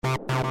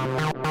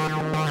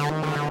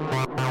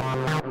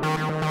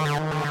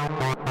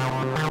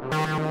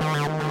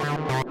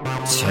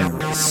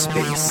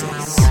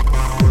TerraSpaces.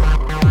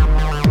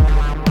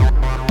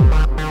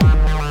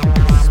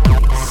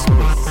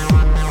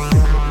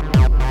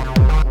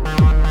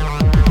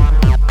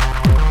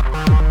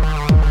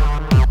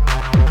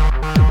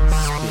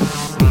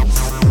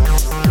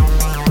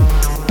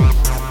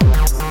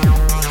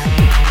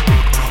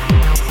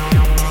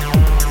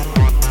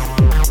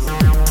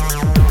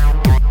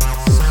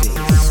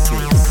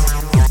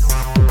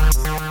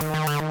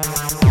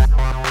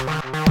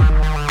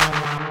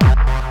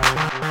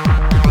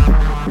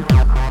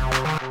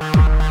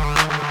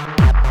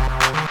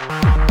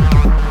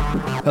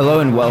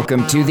 Hello and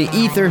welcome to The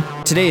Ether.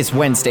 Today is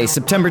Wednesday,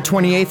 September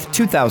 28th,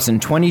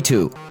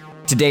 2022.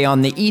 Today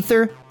on The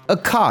Ether,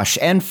 Akash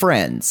and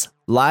Frens,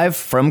 live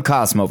from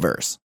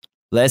Cosmoverse.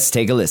 Let's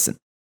take a listen.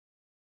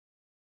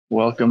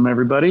 Welcome,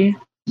 everybody.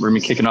 We're going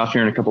to be kicking off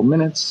here in a couple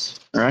minutes,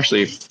 or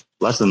actually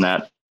less than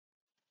that.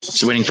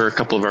 Just waiting for a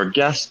couple of our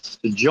guests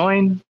to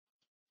join,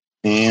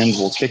 and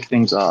we'll kick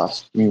things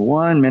off. Give me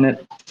 1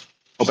 minute.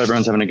 Hope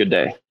everyone's having a good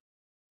day.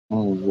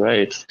 All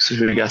right. So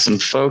we got some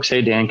folks.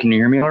 Hey, Dan, can you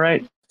hear me all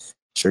right?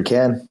 Sure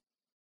can.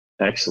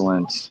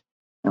 Excellent.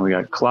 And we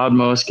got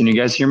Cloudmost. Can you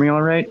guys hear me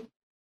all right?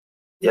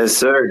 Yes,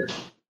 sir.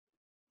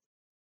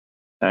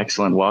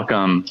 Excellent.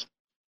 Welcome.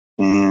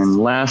 And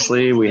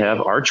lastly, we have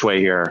Archway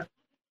here.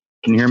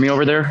 Can you hear me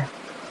over there?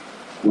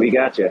 We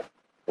got you.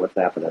 What's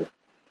happening?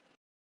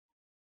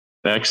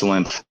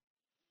 Excellent.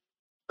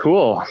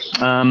 Cool.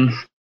 So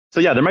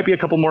yeah, there might be a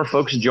couple more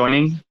folks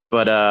joining,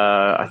 but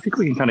I think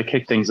we can kind of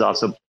kick things off.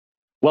 So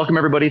welcome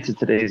everybody to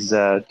today's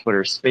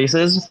Twitter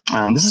Spaces.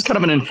 This is kind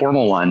of an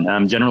informal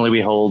one. Generally,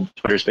 we hold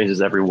Twitter Spaces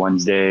every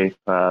Wednesday,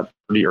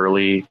 pretty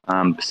early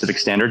Pacific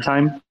Standard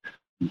Time.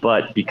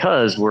 But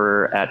because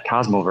we're at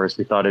Cosmoverse,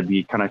 we thought it'd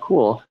be kind of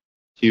cool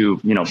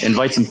to,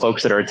 invite some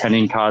folks that are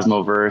attending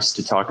Cosmoverse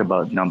to talk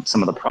about,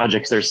 some of the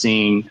projects they're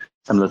seeing,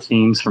 some of the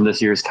themes from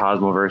this year's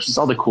Cosmoverse, just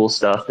all the cool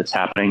stuff that's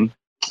happening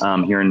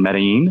here in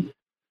Medellin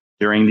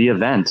during the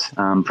event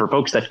for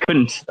folks that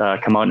couldn't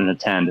come out and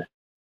attend.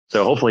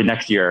 So hopefully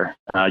next year,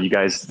 you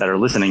guys that are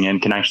listening in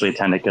can actually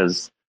attend it,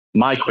 because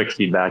my quick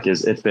feedback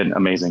is it's been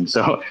amazing.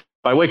 So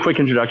by way of quick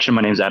introduction,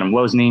 my name is Adam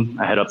Wozni.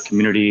 I head up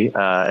community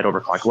at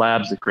Overclock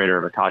Labs, the creator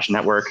of Akash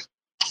Network.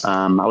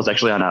 I was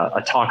actually on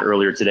a talk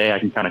earlier today. I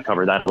can kind of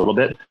cover that a little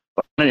bit.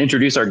 But I'm going to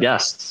introduce our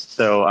guests.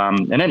 So,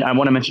 and then I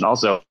want to mention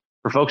also,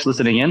 for folks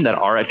listening in that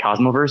are at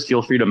Cosmoverse,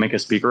 feel free to make a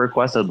speaker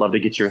request. I'd love to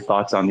get your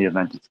thoughts on the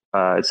event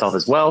itself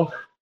as well.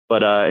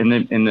 But in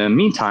the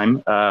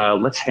meantime,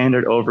 let's hand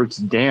it over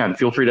to Dan.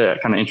 Feel free to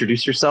kind of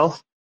introduce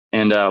yourself,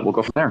 and we'll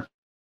go from there.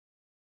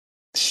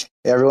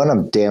 Hey everyone,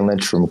 I'm Dan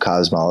Lynch from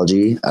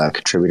Cosmology, a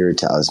contributor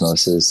to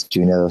Osmosis,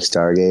 Juno,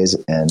 Stargaze,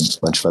 and a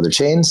bunch of other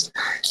chains,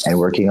 and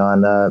working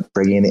on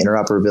bringing the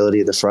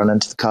interoperability of the front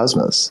end to the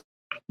Cosmos.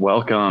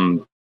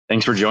 Welcome.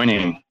 Thanks for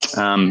joining.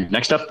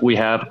 Next up, we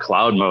have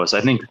Cloudmost.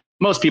 I think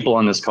most people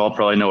on this call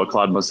probably know what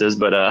Cloudmost is,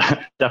 but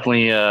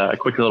definitely a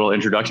quick little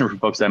introduction for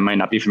folks that might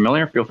not be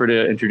familiar. Feel free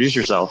to introduce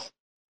yourself.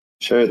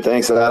 Sure.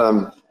 Thanks,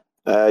 Adam.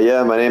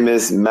 My name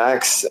is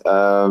Max.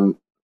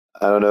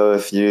 I don't know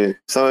if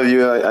some of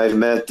you I've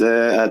met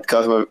at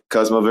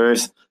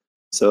Cosmoverse.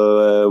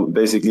 So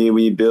basically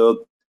we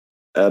built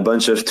a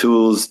bunch of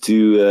tools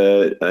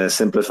to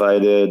simplify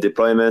the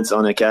deployments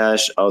on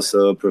Akash,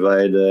 also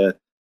provide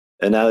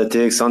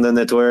analytics on the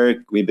network.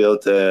 We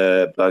built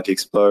a Block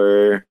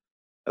Explorer,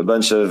 a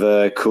bunch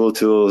of cool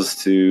tools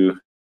to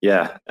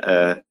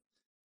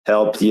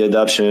help the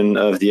adoption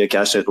of the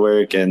Akash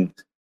network. And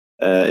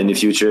in the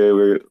future,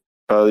 we're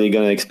probably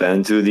going to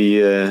expand to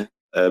the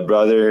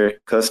broader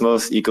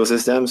Cosmos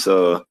ecosystem.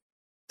 So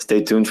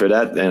stay tuned for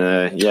that.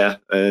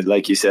 And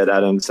like you said,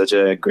 Adam, such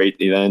a great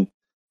event.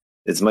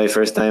 It's my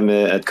first time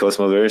at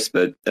Cosmoverse,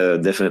 but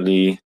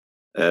definitely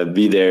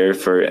be there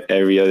for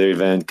every other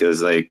event,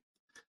 because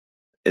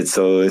it's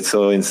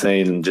so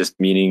insane just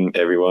meeting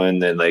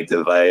everyone, and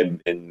the vibe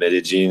in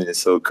Medellin is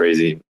so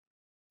crazy.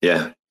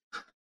 Yeah.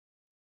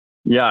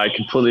 Yeah, I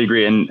completely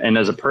agree. And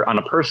as on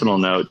a personal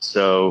note,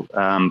 so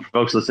for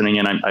folks listening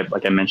in, I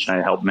like I mentioned,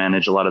 I help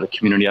manage a lot of the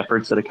community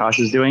efforts that Akash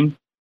is doing,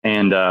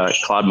 and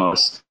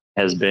Cloudmost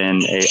has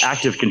been an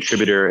active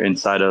contributor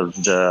inside of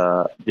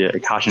the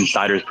Akash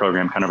Insiders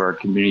program, kind of our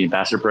community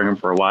ambassador program,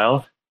 for a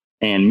while.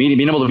 And being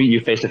able to meet you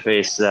face to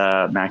face,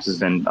 Max, has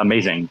been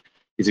amazing.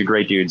 He's a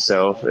great dude.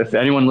 So if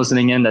anyone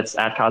listening in that's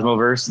at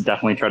Cosmoverse,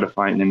 definitely try to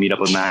find and meet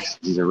up with Max.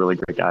 He's a really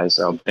great guy.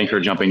 So thanks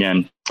for jumping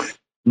in.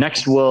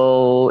 Next,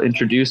 we'll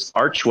introduce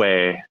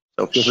Archway.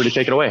 So feel free to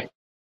take it away.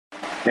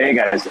 Hey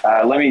guys,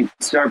 let me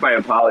start by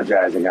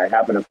apologizing. I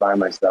happen to find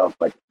myself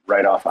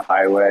right off a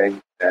highway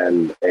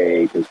and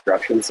a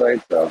construction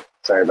site, so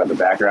sorry about the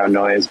background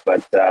noise.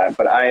 But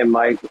I am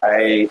Mike.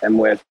 I am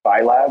with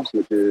Phi Labs,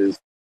 which is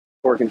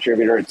core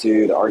contributor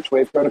to the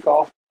Archway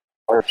protocol.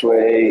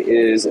 Archway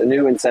is a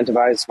new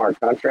incentivized smart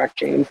contract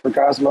chain for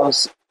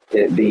Cosmos.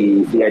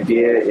 The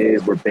idea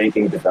is we're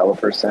baking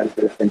developer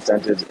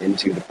incentives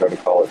into the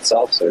protocol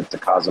itself. So it's a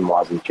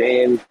Cosm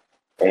chain,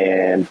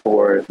 and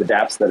the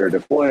dApps that are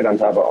deployed on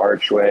top of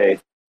Archway,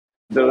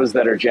 those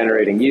that are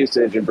generating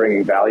usage and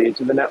bringing value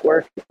to the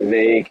network,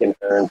 they can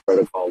earn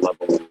protocol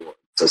level rewards.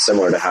 So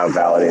similar to how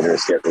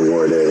validators get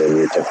rewarded in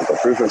your typical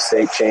proof of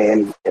stake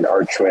chain, in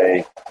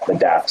Archway, the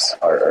dApps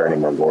are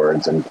earning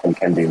rewards and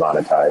can be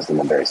monetized in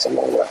a very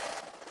similar way.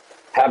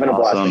 Having a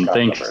blast with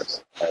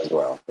Cosmoverse as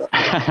well. So.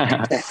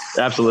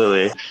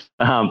 Absolutely.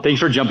 Thanks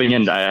for jumping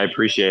in. I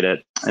appreciate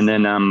it. And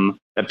then I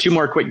have two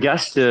more quick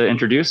guests to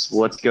introduce.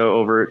 Let's go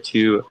over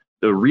to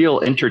the Real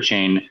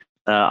Interchain.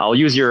 I'll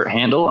use your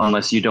handle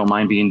unless you don't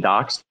mind being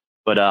doxxed,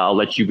 but I'll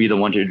let you be the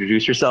one to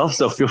introduce yourself.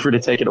 So feel free to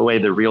take it away,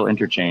 the Real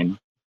Interchain.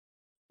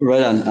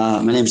 Right on.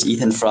 My name is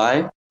Ethan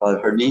Fry.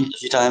 Probably heard me a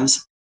few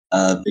times.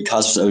 Big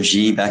Cosmos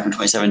OG back in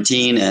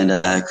 2017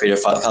 and creator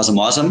of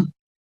Cosmoverse.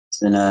 It's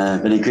been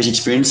a crazy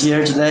experience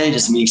here today,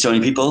 just meeting so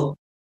many people.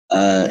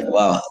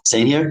 Wow,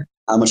 staying here,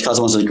 how much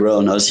Cosmos has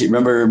grown.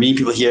 Remember meeting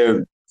people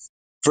here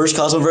first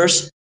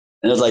Cosmoverse,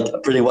 and it was like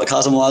pretty what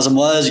Cosmoverse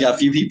was. You got a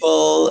few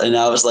people, and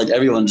now it's like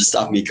everyone just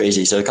stopped me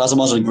crazy. So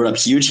Cosmoverse has grown up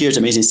huge here. It's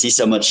amazing to see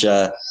so much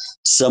of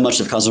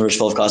Cosmoverse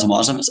full of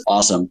Cosmoverse. It's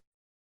awesome.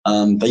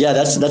 But yeah,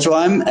 that's where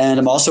I'm, and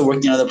I'm also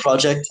working on another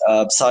project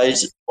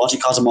besides launching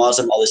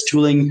Cosmoverse, all this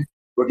tooling,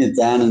 working with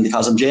Dan and the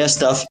Cosm.js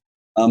stuff.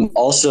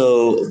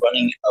 Also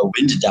running a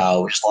Wind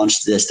DAO. We just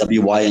launched this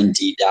WYND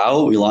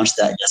DAO. We launched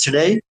that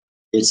yesterday.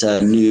 It's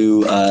a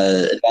new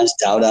advanced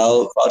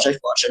DAO project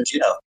launched in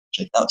Juno.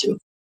 Check it out too.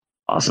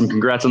 Awesome.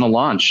 Congrats on the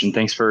launch, and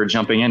thanks for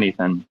jumping in,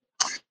 Ethan.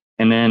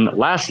 And then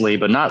lastly,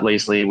 but not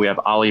leastly, we have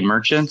Ali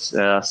Merchant.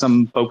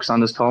 Some folks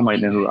on this call might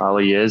know who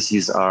Ali is.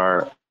 He's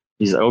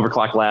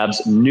Overclock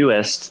Labs'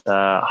 newest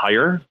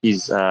hire.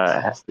 He's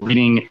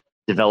leading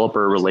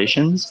developer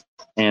relations.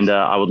 And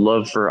I would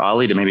love for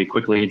Ali to maybe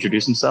quickly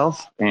introduce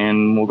himself,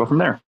 and we'll go from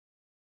there.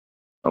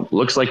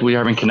 Looks like we are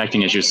having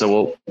connecting issues,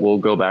 so we'll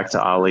go back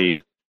to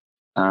Ali.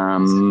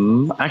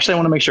 Actually, I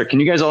want to make sure. Can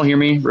you guys all hear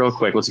me real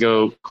quick? Let's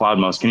go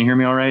CloudMost. Can you hear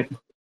me all right?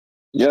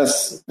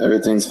 Yes,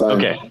 everything's fine.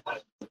 Okay,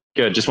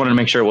 good. Just wanted to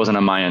make sure it wasn't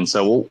on my end.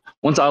 So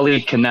once Ali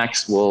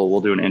connects,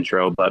 we'll do an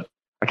intro. But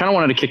I kind of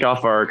wanted to kick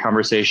off our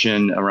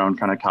conversation around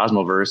kind of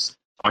Cosmoverse,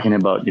 talking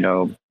about,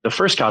 the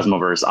first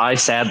Cosmoverse. I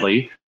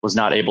sadly was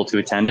not able to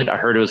attend it. I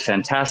heard it was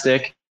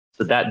fantastic.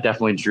 So that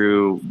definitely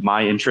drew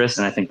my interest.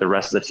 And I think the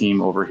rest of the team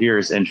over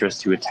here's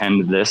interest to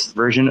attend this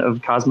version of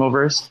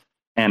Cosmoverse.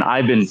 And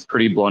I've been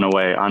pretty blown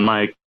away. On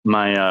my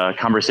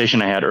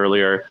conversation I had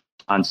earlier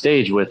on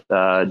stage with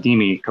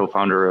Dimi,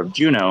 co-founder of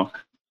Juno,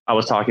 I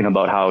was talking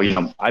about how,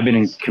 I've been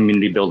in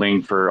community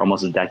building for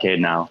almost a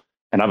decade now.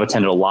 And I've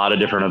attended a lot of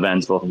different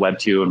events, both Web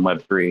 2 and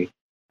Web 3.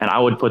 And I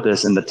would put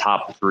this in the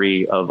top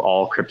 3 of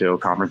all crypto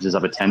conferences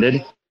I've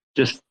attended.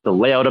 Just the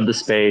layout of the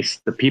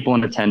space, the people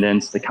in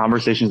attendance, the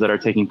conversations that are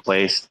taking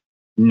place,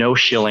 no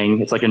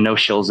shilling. It's like a no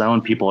shill zone.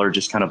 People are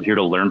just kind of here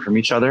to learn from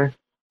each other.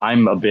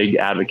 I'm a big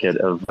advocate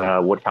of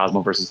what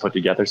Cosmoverse has put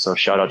together. So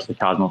shout out to the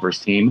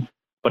Cosmoverse team.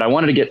 But I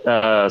wanted to get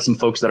some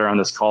folks that are on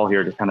this call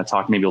here to kind of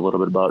talk maybe a little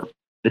bit about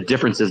the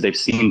differences they've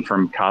seen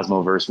from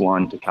Cosmoverse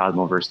 1 to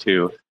Cosmoverse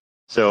 2.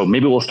 So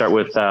maybe we'll start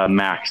with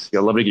Max. I'd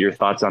love to get your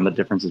thoughts on the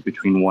differences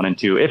between 1 and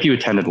 2, if you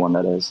attended one,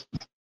 that is.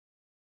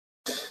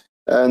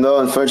 No,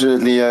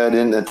 unfortunately, I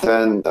didn't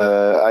attend.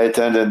 I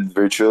attended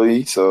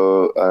virtually,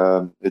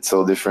 so it's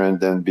so different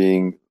than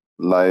being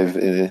live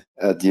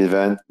at the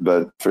event.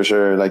 But for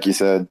sure, like you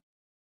said,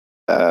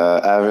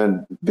 I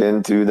haven't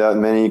been to that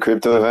many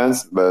crypto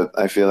events, but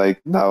I feel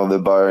like now the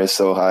bar is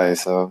so high.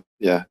 So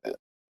yeah,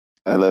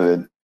 I love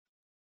it.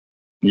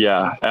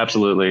 Yeah,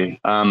 absolutely.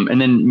 And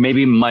then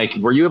maybe Mike,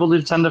 were you able to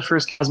attend the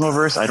first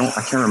Cosmoverse? I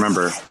can't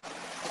remember.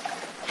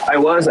 I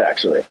was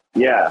actually,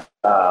 yeah.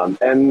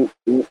 And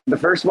the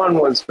first one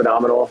was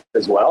phenomenal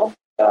as well.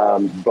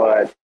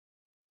 But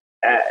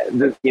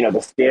the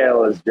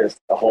scale is just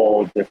a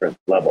whole different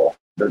level.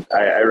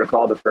 I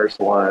recall the first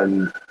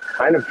one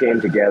kind of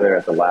came together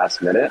at the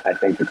last minute. I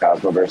think the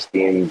Cosmoverse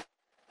team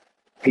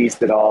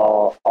pieced it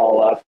all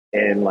up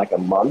in like a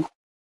month,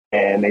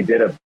 and they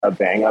did a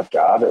bang up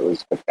job. It was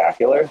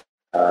spectacular.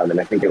 And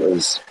I think it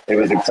was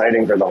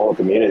exciting for the whole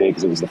community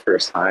because it was the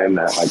first time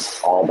that like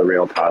all the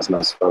real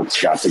Cosmos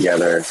folks got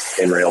together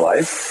in real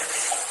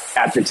life.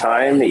 At the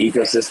time, the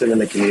ecosystem in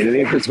the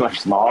community was much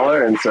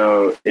smaller, and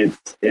so it's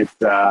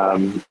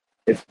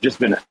just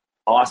been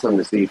awesome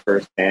to see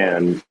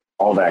firsthand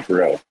all that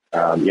growth.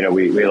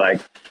 We like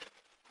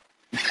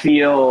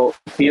feel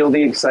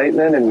the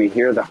excitement and we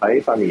hear the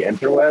hype on the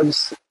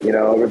interwebs,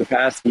 over the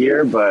past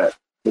year, but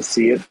to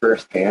see it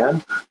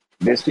firsthand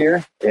this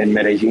year in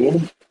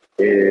Medellin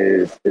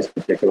is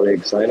particularly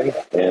exciting,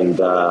 and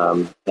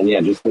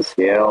yeah, just the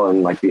scale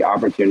and like the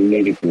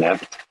opportunity to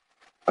connect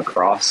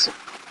across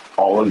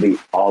all of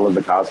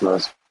the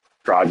Cosmos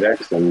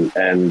projects and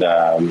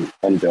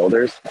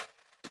builders,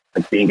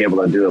 like being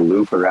able to do a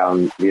loop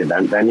around the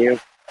event venue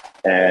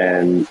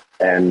and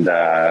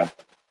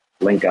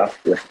link up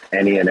with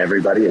any and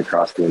everybody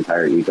across the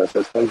entire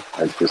ecosystem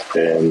has just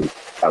been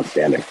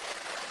outstanding.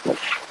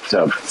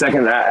 So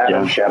second that,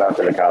 Adam, Shout out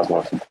to the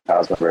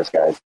Cosmoverse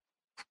guys.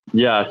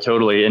 Yeah,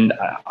 totally. And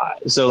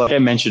so, like I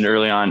mentioned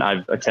early on,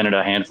 I've attended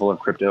a handful of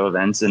crypto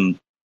events, and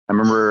I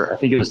remember, I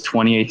think it was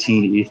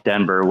 2018 ETH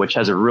Denver, which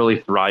has a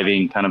really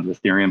thriving kind of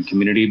Ethereum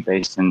community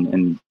based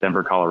in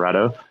Denver,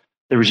 Colorado.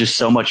 There was just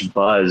so much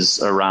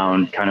buzz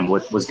around kind of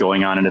what was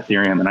going on in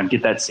Ethereum, and I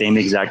get that same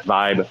exact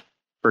vibe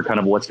for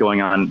kind of what's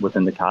going on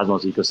within the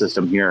Cosmos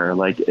ecosystem here.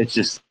 Like it's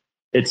just,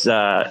 it's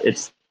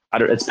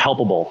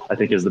palpable, I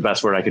think is the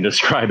best word I can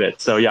describe it.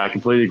 So yeah, I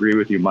completely agree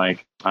with you,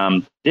 Mike.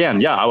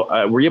 Dan,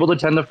 yeah, were you able to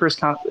attend the first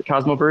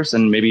Cosmoverse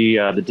and maybe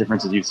the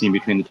differences you've seen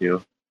between the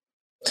two?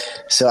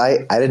 So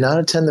I did not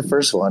attend the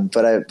first one,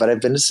 but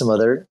I've been to some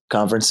other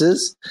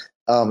conferences.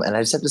 And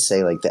I just have to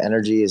say, like, the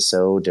energy is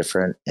so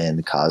different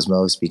in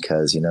Cosmos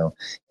because, you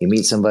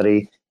meet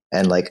somebody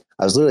and like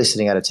I was literally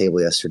sitting at a table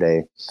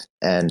yesterday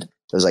and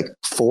there was like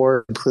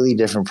 4 completely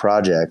different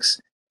projects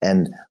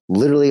and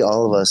literally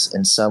all of us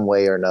in some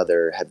way or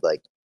another had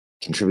like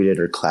contributed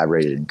or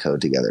collaborated in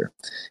code together.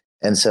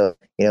 And so,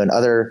 in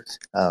other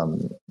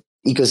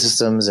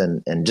ecosystems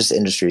and just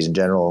industries in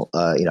general,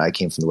 I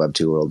came from the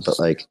Web2 world, but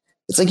like,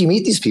 it's like you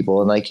meet these people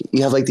and like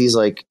you have like these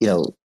like,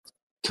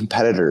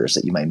 competitors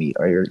that you might meet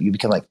or you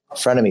become like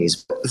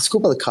frenemies. But what's cool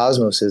about the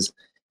Cosmos is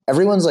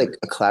everyone's like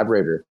a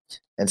collaborator.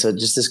 And so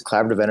just this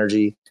collaborative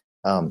energy,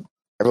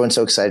 everyone's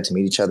so excited to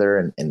meet each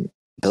other and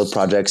build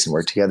projects and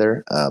work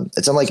together.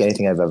 It's unlike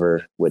anything I've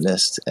ever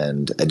witnessed.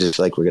 And I just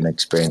feel like we're going to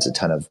experience a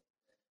ton of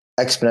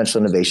exponential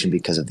innovation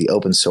because of the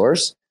open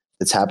source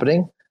that's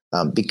happening,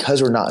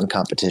 because we're not in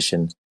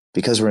competition,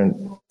 because we're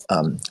in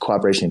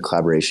cooperation and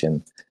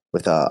collaboration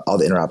with all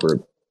the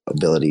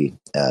interoperability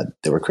that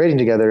we're creating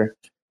together.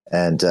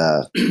 And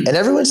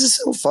everyone's just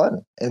so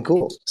fun and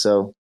cool.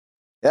 So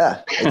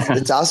yeah,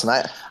 it's awesome.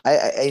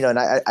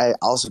 I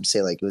also would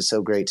say like it was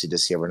so great to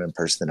just see everyone in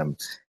person. And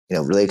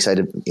I'm really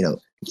excited to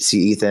see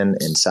Ethan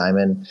and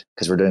Simon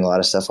because we're doing a lot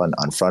of stuff on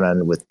front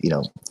end with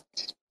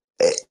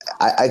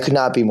I could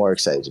not be more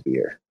excited to be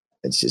here.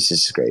 It's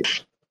just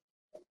great.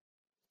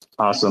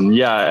 Awesome.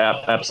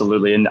 Yeah,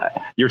 absolutely. And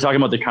you're talking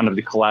about the kind of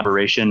the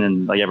collaboration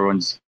and like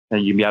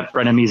you have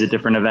frenemies at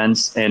different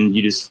events and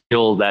you just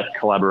feel that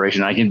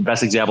collaboration.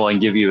 Best example I can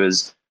give you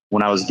is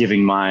when I was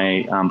giving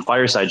my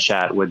fireside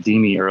chat with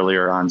Dimi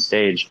earlier on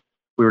stage,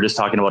 we were just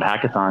talking about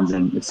hackathons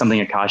and it's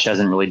something Akash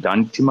hasn't really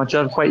done too much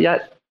of quite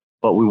yet,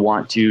 but we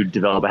want to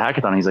develop a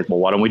hackathon. He's like, well,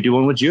 why don't we do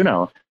one with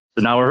Juno?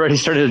 So now we're already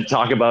started to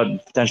talk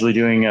about potentially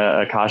doing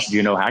a Akash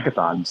Juno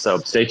hackathon. So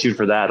stay tuned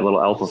for that. A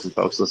little alpha for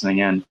folks listening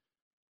in.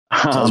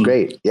 Sounds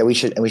great. Yeah, we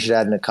should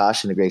add an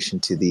Akash integration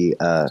to the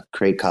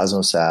Create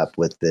Cosmos app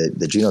with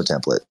the Juno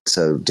template.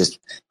 So just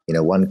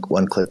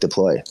one click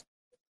deploy.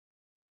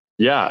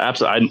 Yeah,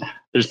 absolutely.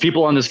 There's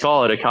people on this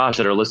call at Akash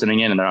that are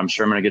listening in, and I'm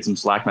sure I'm going to get some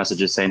Slack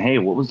messages saying, "Hey,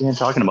 what was Dan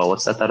talking about?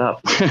 Let's set that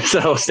up."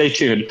 So stay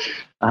tuned.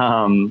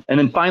 And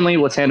then finally,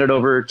 let's hand it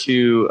over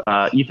to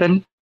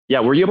Ethan. Yeah,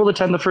 were you able to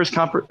attend the first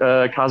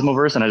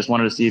Cosmoverse? And I just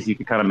wanted to see if you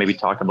could kind of maybe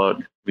talk about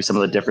maybe some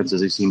of the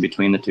differences you've seen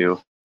between the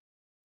two.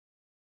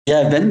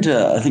 Yeah, I've been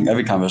to, I think,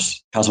 every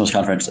Cosmos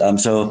conference.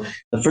 So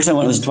the first time I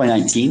went was in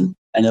 2019,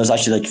 and it was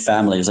actually like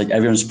family. It was like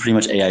everyone's pretty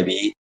much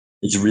AIB.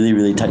 It's really,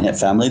 really tight-knit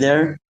family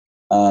there,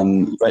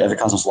 right after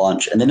Cosmos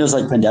launch. And then it was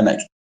like pandemic.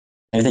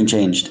 Everything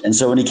changed. And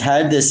so when he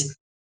had this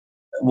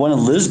one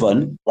in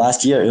Lisbon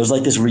last year, it was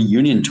like this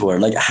reunion tour.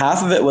 Like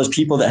half of it was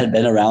people that had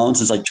been around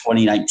since like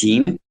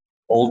 2019,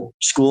 old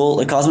school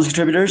like Cosmos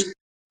contributors.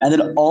 And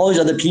then all these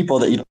other people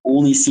that you'd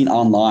only seen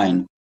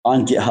online,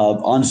 on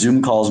GitHub, on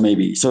Zoom calls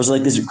maybe. So it's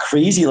like this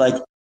crazy, like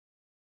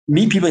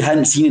meet people you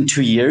hadn't seen in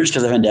 2 years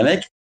because of the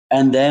pandemic.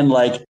 And then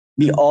like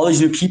meet all these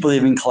new people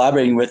they've been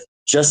collaborating with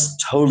just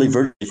totally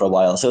virtually for a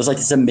while. So it's like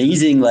this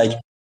amazing, like,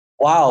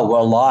 wow, we're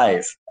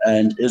alive.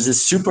 And it was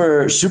this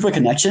super, super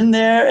connection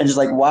there. And just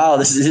like, wow,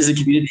 this is a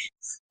community.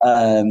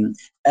 And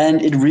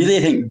it really,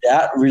 I think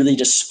that really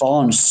just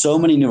spawned so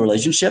many new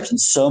relationships and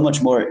so much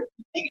more.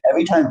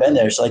 Every time I've been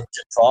there, it's like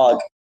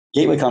Prague,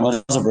 Gateway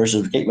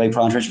Cosmoverse, Gateway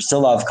Conference, still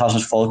a lot of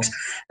Cosmos folks.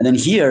 And then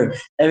here,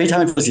 every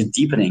time it feels like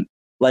deepening.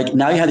 Like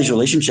now you have these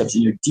relationships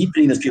and you're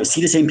deepening those people.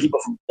 See the same people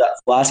from that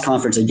last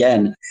conference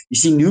again. You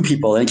see new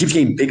people and it keeps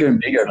getting bigger and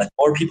bigger. Like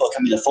more people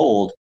coming to the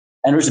fold.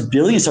 And there's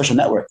building a social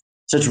network.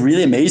 So it's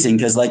really amazing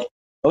because like,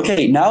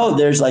 okay, now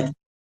there's like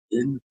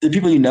the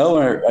people you know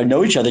or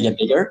know each other get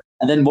bigger.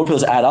 And then more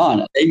people add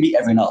on. They meet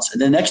everyone else.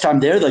 And then next time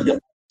they're like the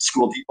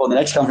school people. And the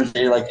next conference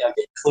they're like get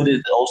included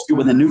in the old school.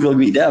 And then new people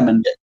meet them.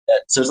 And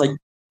so it's like,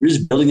 we're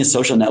just building a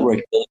social network,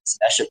 building this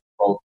connection.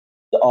 People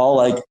that all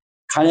like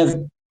kind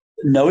of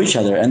know each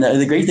other. And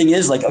the great thing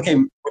is like, okay,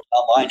 we're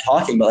online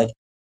talking, but like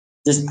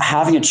just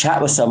having a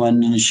chat with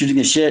someone and shooting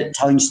a shit,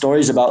 telling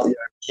stories about your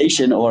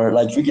vacation or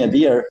like drinking a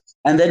beer.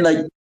 And then like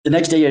the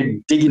next day you're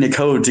digging the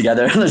code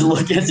together and just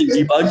looking at the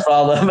debug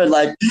problem and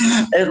like,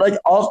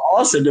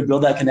 awesome to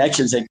build that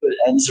connection. And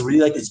it's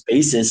really like this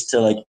basis to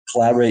like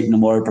collaborate in a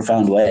more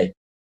profound way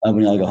when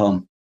you all go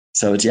home.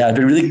 So it's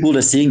been really cool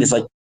to seeing this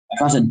like a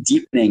constant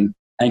deepening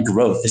and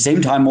growth. At the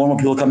same time, more and more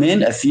people come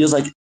in, it feels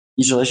like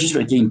these relationships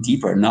are getting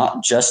deeper,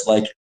 not just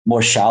like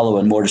more shallow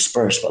and more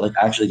dispersed, but like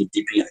actually get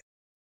deeper.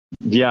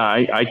 Yeah,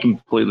 I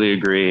completely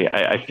agree.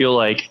 I feel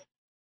like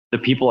the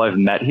people I've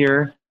met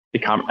here,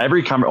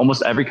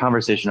 almost every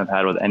conversation I've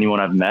had with anyone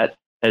I've met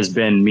has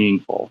been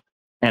meaningful.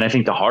 And I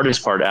think the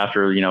hardest part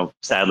after,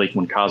 sadly,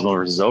 when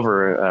Cosmoverse is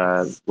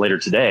over later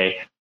today,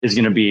 is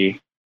going to be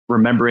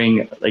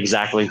remembering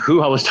exactly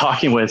who I was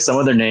talking with, some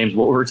of their names,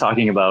 what we were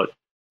talking about.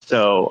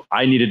 So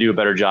I need to do a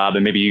better job.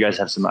 And maybe you guys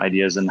have some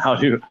ideas on how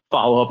to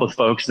follow up with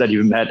folks that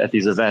you've met at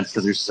these events,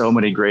 because there's so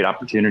many great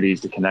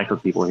opportunities to connect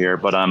with people here.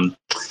 But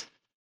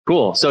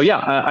cool. So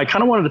yeah, I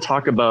kind of wanted to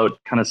talk about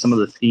kind of some of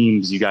the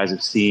themes you guys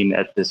have seen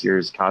at this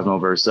year's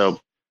Cosmoverse. So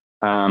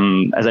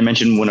as I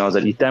mentioned, when I was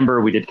at ETH Denver,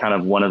 we did kind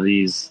of one of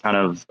these kind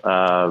of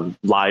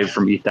live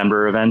from ETH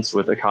Denver events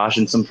with Akash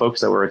and some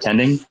folks that were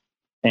attending.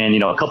 And,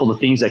 a couple of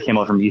the themes that came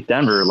out from ETH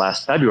Denver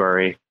last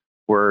February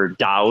were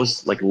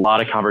DAOs, like a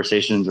lot of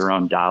conversations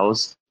around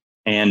DAOs,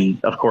 and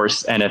of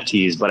course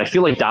NFTs. But I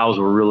feel like DAOs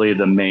were really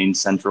the main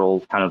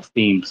central kind of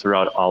theme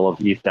throughout all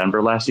of ETH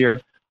Denver last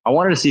year. I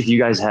wanted to see if you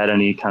guys had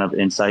any kind of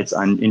insights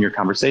in your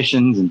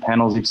conversations and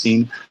panels you've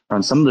seen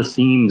on some of the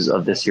themes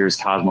of this year's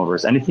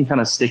Cosmoverse. Anything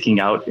kind of sticking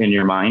out in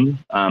your mind?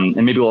 And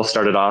maybe we'll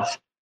start it off.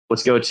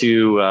 Let's go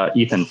to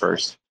Ethan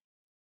first.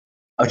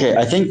 Okay,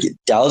 I think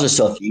DAOs are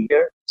still a theme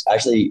here. It's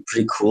actually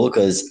pretty cool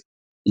because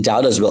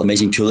DAO does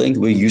amazing tooling.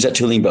 We use that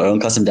tooling, but our own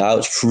custom DAO.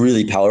 It's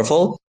really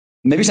powerful.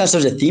 Maybe it's not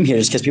such a theme here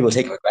just because people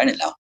take it for granted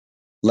now.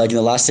 Like in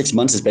the last 6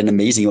 months, it's been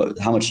amazing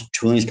how much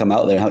tooling has come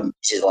out there and how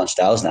easy to launch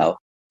DAOs now.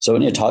 So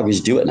when you talk, we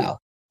just do it now.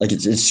 Like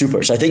it's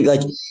super. So I think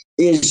like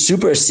it's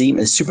super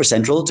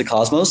central to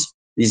Cosmos,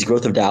 these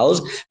growth of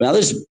DAOs. But now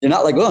they're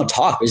not like, we don't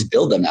talk, we just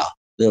build them now.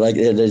 They're like,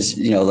 there's,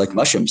 like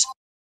mushrooms.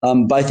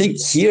 But I think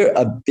here,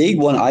 a big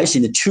one I've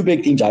seen, the two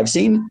big themes I've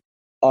seen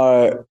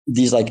are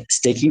these like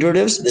staking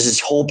derivatives. There's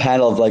this whole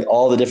panel of like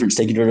all the different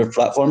staking derivative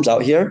platforms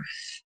out here,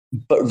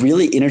 but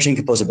really interchain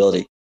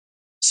composability.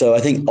 So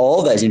I think all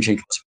of that is interchain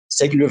composability.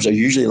 Staking derivatives are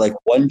usually like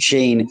one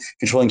chain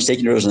controlling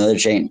staking derivatives on another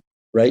chain,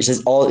 right? So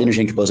it's all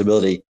interchain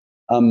composability.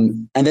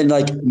 And then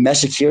like mesh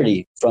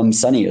security from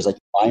Sunny is like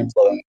mind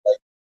blowing, like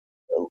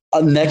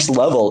a next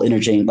level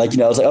interchain. Like,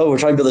 I was like, oh, we're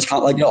trying to build this,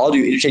 I'll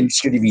do interchain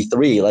security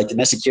v3, like the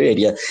mesh security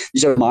idea.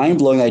 These are mind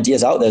blowing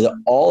ideas out there that are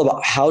all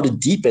about how to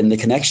deepen the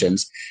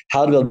connections,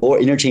 how to build more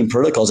interchain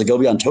protocols that go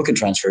beyond token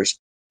transfers,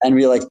 and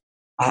really like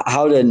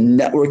how to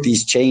network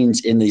these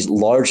chains in these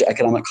large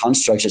economic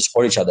constructs that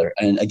support each other.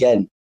 And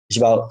again, it's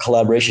about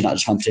collaboration, not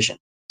just competition.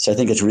 So I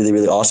think it's really,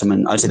 really awesome.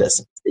 And I'd say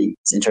that's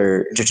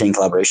interchain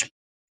collaboration.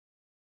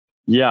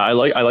 Yeah, I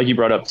like you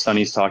brought up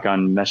Sunny's talk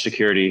on mesh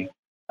security.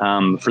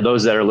 For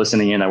those that are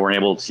listening in that weren't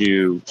able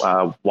to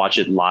watch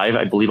it live,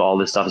 I believe all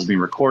this stuff is being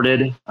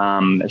recorded.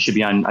 It should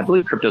be on, I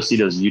believe,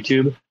 CryptoCito's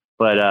YouTube.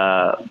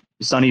 But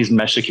Sunny's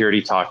mesh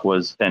security talk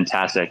was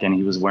fantastic, and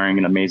he was wearing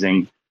an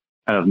amazing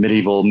kind of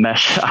medieval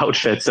mesh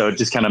outfit, so it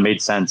just kind of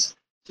made sense.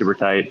 Super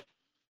tight.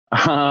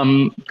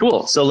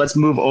 Cool. So let's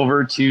move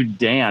over to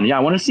Dan. Yeah,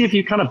 I want to see if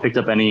you kind of picked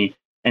up any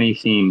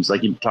themes,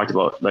 like you talked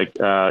about, like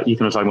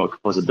Ethan was talking about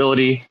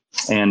composability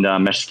and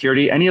mesh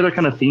security. Any other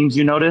kind of themes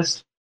you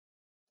noticed?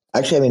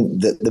 Actually, I mean,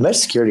 the mesh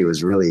security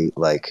was really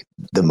like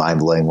the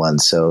mind-blowing one.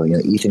 So,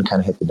 Ethan kind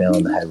of hit the nail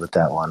on the head with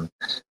that one.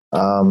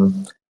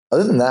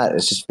 Other than that,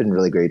 it's just been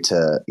really great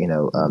to,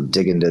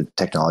 dig into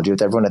technology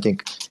with everyone. I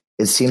think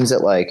it seems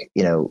that like,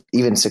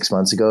 even 6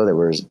 months ago, there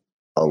was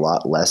a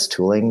lot less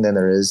tooling than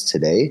there is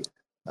today.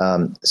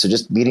 So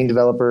just meeting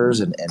developers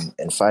and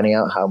finding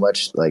out how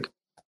much like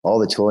all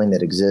the tooling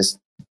that exists,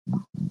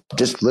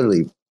 just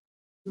literally,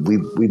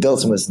 we built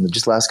some of this in the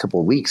just last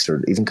couple of weeks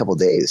or even couple of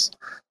days.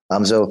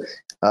 So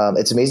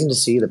it's amazing to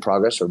see the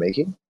progress we're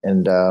making.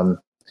 And,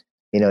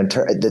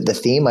 the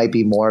theme might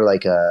be more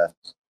like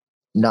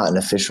not an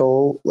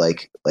official,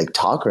 like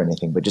talk or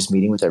anything, but just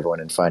meeting with everyone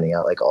and finding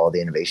out like all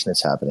the innovation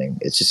that's happening.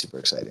 It's just super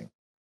exciting.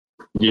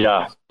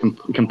 Yeah,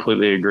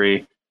 completely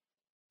agree.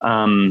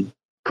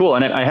 Cool.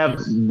 And I have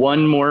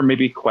one more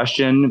maybe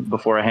question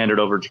before I hand it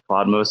over to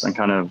Cosmos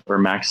and or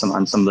Max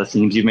on some of the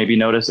themes you've maybe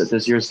noticed at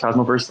this year's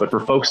Cosmoverse. But for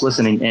folks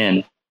listening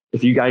in,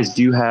 if you guys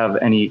do have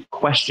any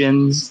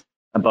questions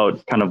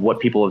about kind of what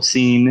people have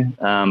seen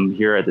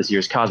here at this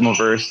year's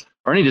Cosmoverse,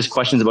 or any just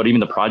questions about even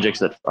the projects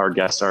that our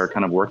guests are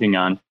kind of working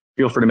on,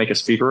 feel free to make a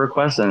speaker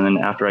request. And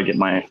then after I get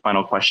my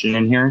final question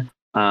in here,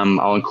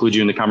 I'll include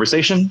you in the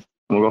conversation and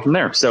we'll go from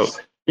there. So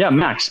yeah,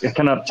 Max,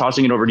 kind of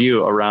tossing it over to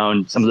you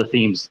around some of the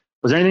themes.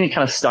 Was there anything that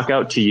kind of stuck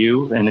out to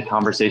you in the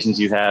conversations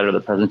you've had or the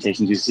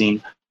presentations you've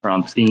seen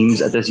around themes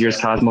at this year's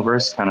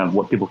Cosmoverse, kind of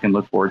what people can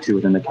look forward to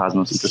within the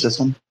Cosmos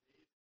ecosystem?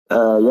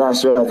 Yeah,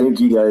 sure. I think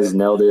you guys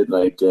nailed it.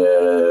 Like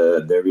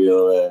the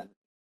real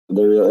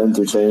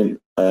interchain.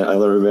 I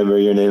don't remember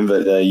your name,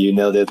 but you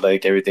nailed it.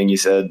 Like everything you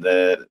said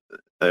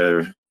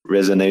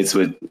resonates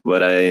with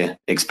what I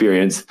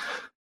experienced.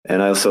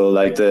 And I also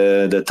like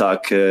the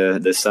talk,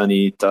 the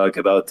Sunny talk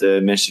about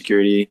mesh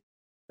security,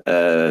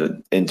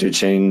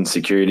 interchain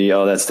security,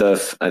 all that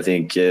stuff. I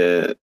think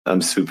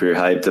I'm super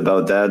hyped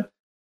about that.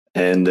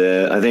 And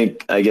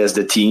I guess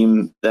the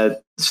team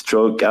that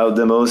struck out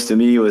the most to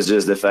me was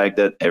just the fact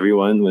that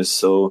everyone was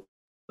so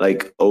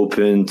like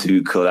open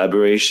to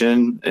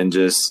collaboration, and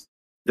just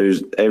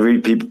there's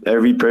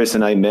every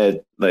person I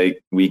met,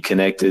 like we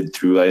connected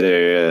through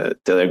either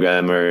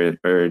Telegram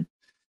or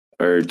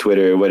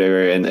Twitter or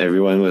whatever, and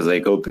everyone was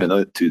like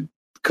open to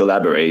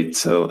collaborate.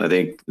 So I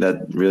think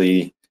that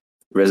really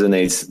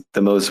resonates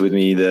the most with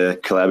me, the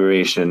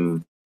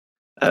collaboration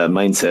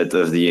mindset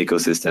of the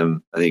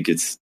ecosystem. I think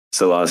it's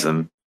so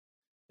awesome.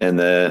 And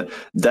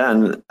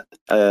Dan,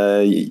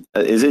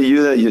 is it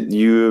you that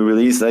you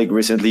released like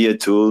recently a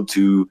tool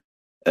to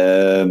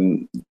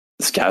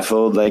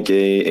scaffold like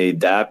a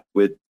DApp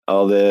with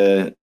all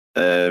the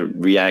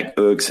React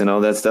hooks and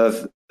all that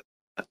stuff?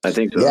 I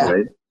think so,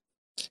 right?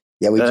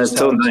 Yeah, That's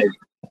so nice.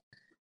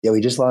 Yeah, we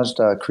just launched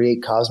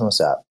Create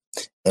Cosmos app,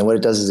 and what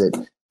it does is it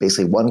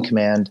basically one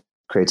command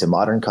creates a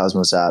modern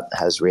Cosmos app,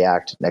 has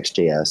React,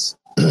 Next.js,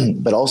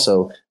 but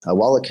also a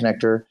wallet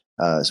connector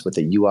with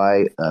a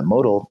UI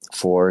modal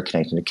for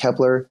connecting to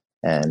Kepler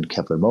and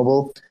Kepler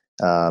Mobile,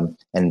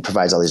 and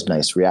provides all these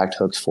nice React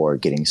hooks for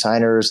getting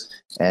signers,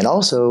 and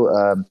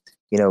also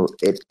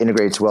it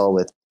integrates well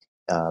with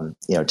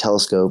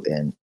Telescope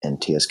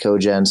and TS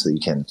Cogen, so that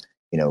you can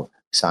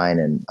sign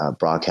and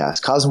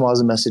broadcast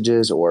Cosmos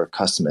messages or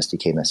custom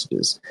SDK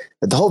messages.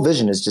 But the whole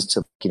vision is just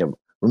to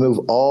remove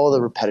all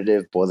the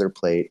repetitive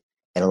boilerplate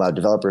and allow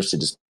developers to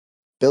just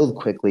build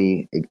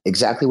quickly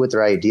exactly what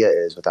their idea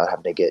is without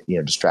having to get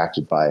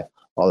distracted by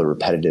all the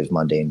repetitive,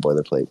 mundane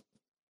boilerplate.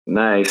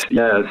 Nice.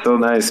 Yeah, so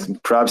nice.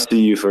 Props to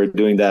you for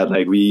doing that.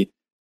 Like we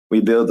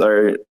built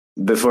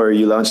before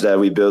you launched that,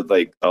 we built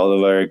like all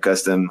of our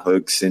custom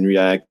hooks in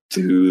React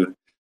to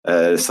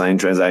sign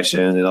transaction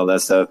and all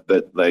that stuff.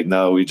 But like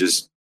now we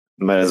just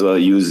might as well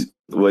use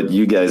what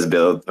you guys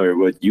built or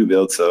what you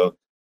built. So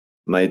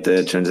might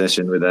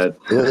transition with that.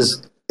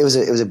 It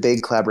was a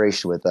big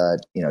collaboration with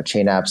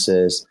Chain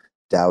Apsis,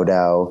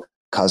 DAO,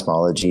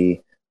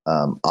 Cosmology,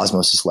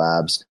 Osmosis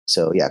Labs.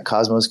 So yeah,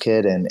 Cosmos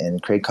Kid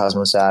and Create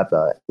Cosmos app.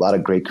 A lot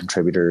of great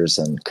contributors,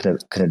 and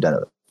couldn't have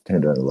done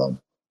it alone.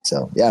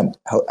 So yeah,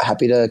 I'm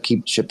happy to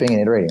keep shipping and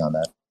iterating on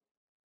that.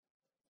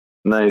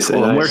 Nice.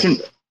 Cool.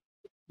 And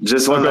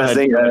just one last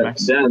thing,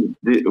 Dan,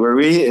 were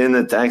we in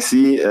a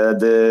taxi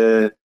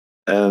the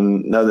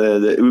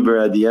Uber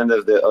at the end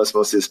of the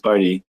Osmosis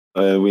party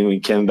when we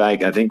came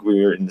back? I think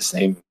we were in the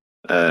same.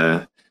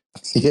 Yeah,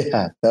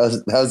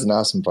 that was an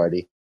awesome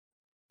party.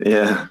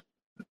 Yeah.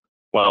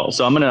 Well,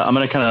 so I'm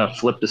gonna kind of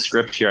flip the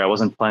script here. I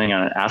wasn't planning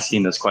on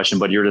asking this question,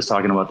 but you were just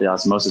talking about the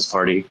Osmosis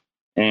party.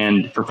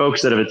 And for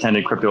folks that have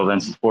attended crypto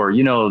events before,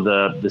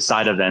 the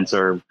side events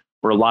are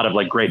where a lot of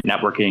like great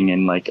networking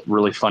and like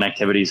really fun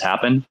activities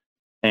happen.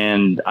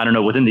 And I don't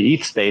know, within the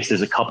ETH space,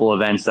 there's a couple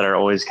events that are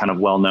always kind of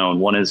well known.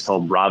 One is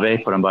called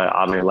Brave, put on by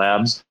Aave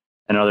Labs.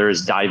 Another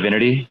is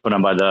Divinity, put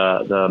on by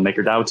the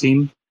MakerDAO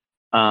team.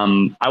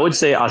 I would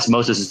say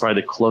Osmosis is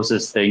probably the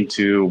closest thing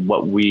to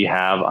what we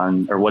have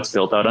on, or what's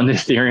built out on the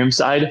Ethereum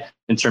side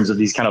in terms of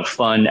these kind of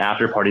fun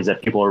after parties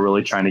that people are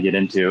really trying to get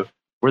into.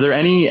 Were there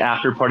any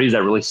after parties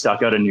that really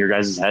stuck out in your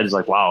guys' heads?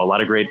 Like, wow, a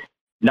lot of great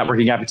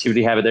networking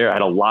opportunity have it there. I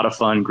had a lot of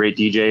fun, great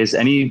DJs.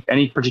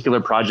 Any particular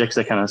projects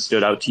that kind of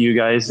stood out to you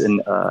guys in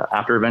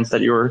after events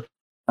that you were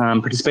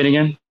participating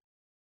in?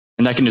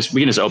 And we can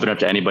just open up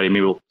to anybody.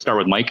 Maybe we'll start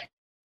with Mike.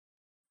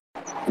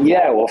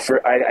 Yeah, well,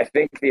 I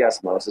think the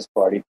Osmosis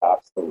party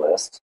tops the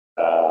list.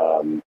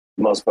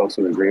 Most folks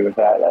would agree with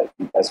that,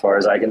 as far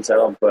as I can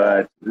tell.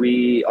 But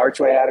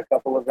Archway had a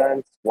couple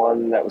events.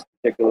 One that was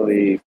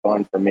particularly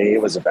fun for me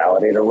was a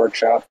validator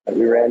workshop that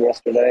we ran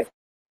yesterday.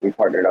 We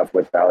partnered up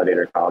with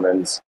Validator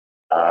Commons,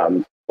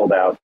 pulled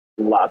out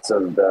lots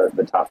of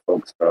the top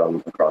folks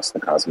from across the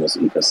Cosmos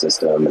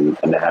ecosystem,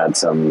 and had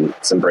some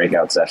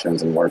breakout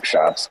sessions and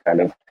workshops,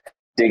 kind of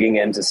digging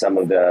into some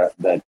of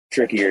the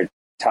trickier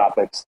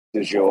topics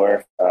du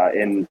jour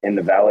in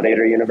the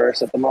validator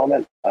universe at the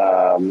moment.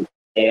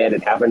 And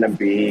it happened to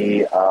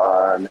be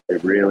on a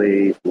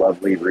really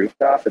lovely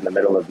rooftop in the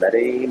middle of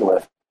Medellin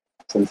with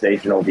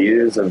sensational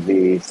views of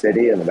the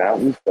city and the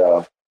mountains.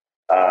 So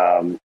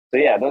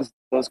yeah,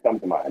 those come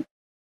to mind.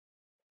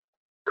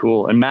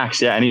 Cool. And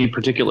Max, yeah, any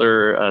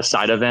particular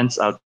side events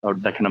that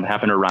kind of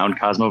happened around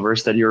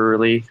Cosmoverse that you're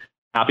really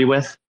happy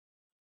with?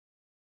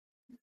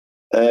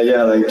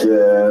 Yeah,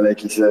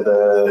 like you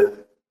said,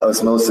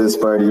 Osmosis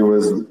party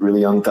was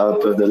really on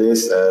top of the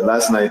list.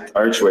 Last night,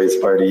 Archway's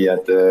party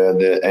at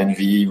the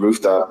NV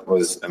rooftop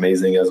was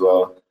amazing as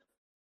well.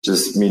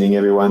 Just meeting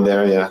everyone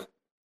there, yeah.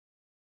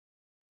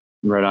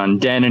 Right on.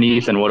 Dan and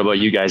Ethan, what about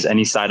you guys?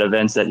 Any side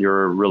events that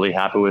you're really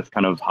happy with,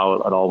 kind of how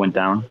it all went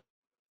down?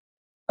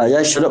 Yeah,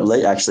 I showed up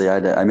late, actually.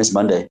 I missed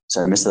Monday,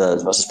 so I missed the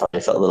Osmosis party.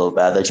 I felt a little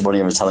bad. Like,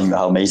 Jimmy was telling me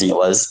how amazing it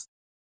was.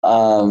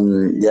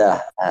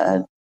 Yeah,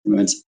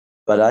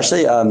 but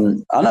actually, I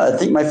don't know. I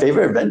think my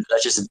favorite event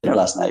was actually dinner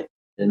last night.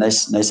 A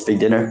nice big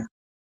dinner.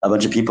 A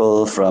bunch of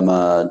people from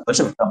a bunch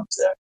of companies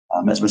there.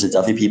 Met a bunch of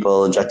Delphi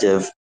people,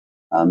 Objective,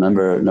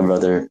 number of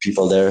other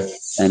people there,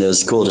 and it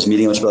was cool just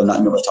meeting a bunch of people I'm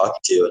not normally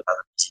talking to. And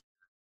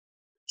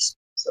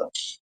so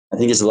I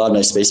think it's a lot of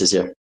nice spaces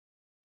here.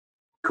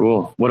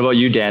 Cool. What about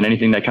you, Dan?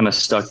 Anything that kind of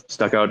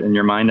stuck out in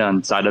your mind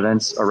on side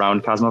events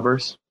around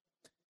Cosmoverse?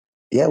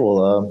 Yeah,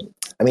 well,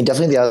 I mean,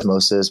 definitely the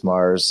Osmosis,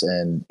 Mars,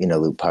 and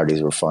loop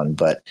parties were fun.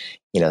 But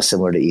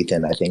similar to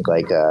Ethan, I think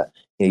like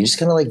you just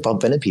kind of like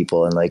bump into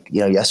people, and like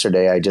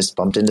yesterday I just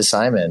bumped into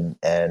Simon,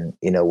 and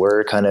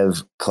we're kind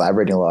of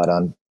collaborating a lot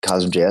on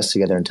Cosmos.js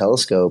together in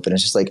Telescope, and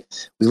it's just like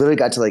we literally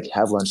got to like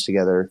have lunch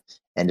together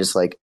and just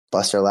like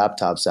bust our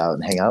laptops out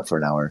and hang out for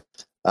an hour.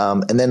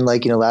 And then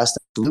like last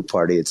night, the loop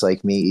party, it's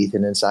like me,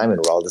 Ethan, and Simon.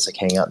 We're all just like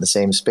hanging out in the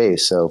same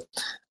space. So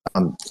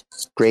um,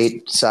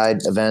 great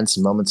side events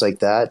and moments like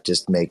that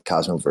just make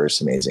Cosmoverse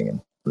amazing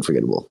and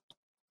unforgettable.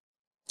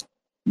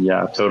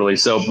 Yeah, totally.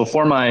 So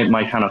before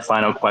my kind of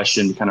final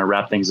question to kind of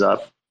wrap things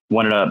up,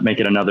 wanted to make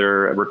it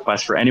another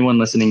request for anyone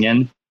listening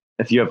in.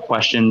 If you have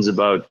questions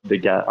about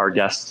our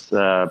guests'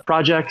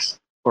 projects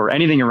or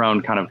anything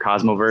around kind of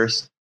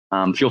Cosmoverse,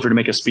 feel free to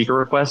make a speaker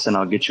request and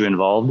I'll get you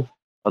involved.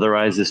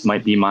 Otherwise, this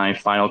might be my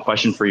final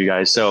question for you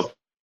guys. So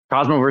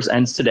Cosmoverse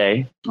ends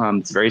today.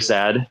 It's very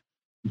sad,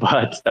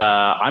 but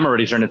I'm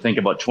already starting to think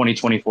about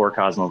 2024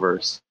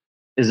 Cosmoverse.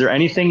 Is there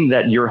anything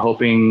that you're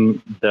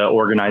hoping the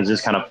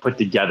organizers kind of put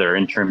together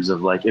in terms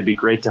of like, it'd be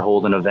great to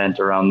hold an event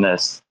around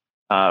this.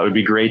 It would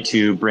be great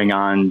to bring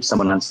on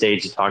someone on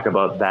stage to talk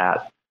about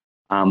that.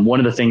 One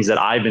of the things that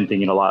I've been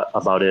thinking a lot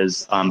about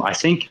is I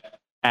think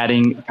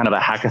adding kind of a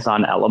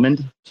hackathon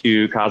element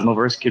to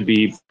Cosmoverse could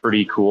be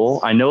pretty cool.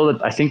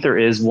 I think there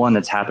is one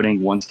that's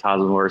happening once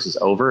Cosmoverse is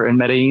over in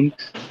Medellin,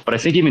 but I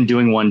think even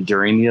doing one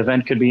during the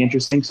event could be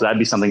interesting. So that'd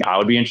be something I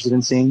would be interested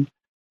in seeing.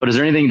 But is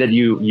there anything that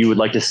you would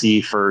like to see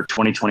for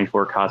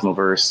 2024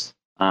 Cosmoverse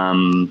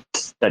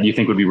that you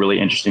think would be really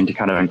interesting to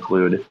kind of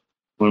include?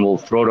 When we'll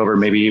throw it over,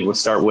 maybe we'll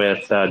start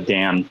with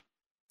Dan.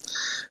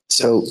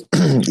 So,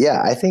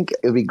 yeah, I think it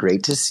would be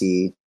great to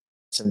see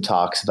some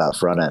talks about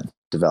front end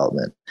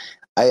development.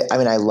 I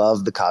mean, I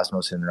love the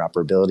Cosmos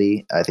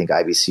interoperability. I think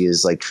IBC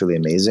is like truly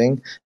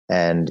amazing.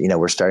 And,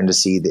 we're starting to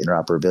see the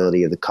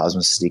interoperability of the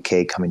Cosmos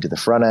SDK coming to the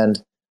front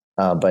end,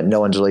 but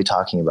no one's really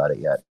talking about it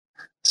yet.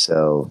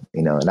 So,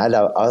 and I'd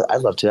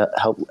love to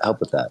help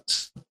with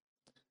that.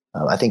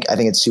 I think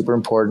it's super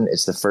important.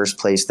 It's the first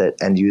place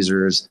that end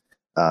users,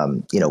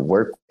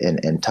 work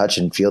and touch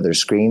and feel their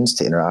screens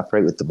to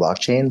interoperate with the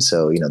blockchain.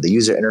 So, the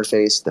user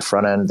interface, the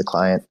front end, the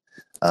client,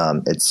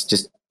 it's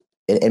just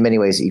in many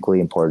ways equally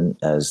important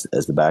as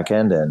the back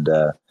end. And,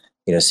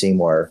 seeing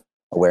more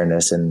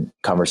awareness and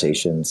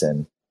conversations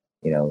and,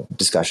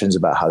 discussions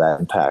about how that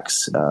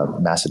impacts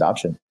mass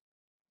adoption.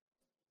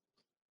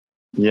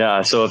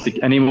 Yeah, so if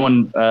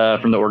anyone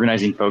from the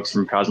organizing folks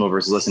from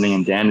Cosmoverse is listening,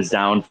 and Dan is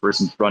down for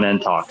some front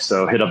end talk,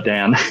 so hit up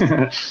Dan.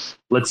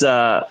 Let's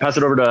pass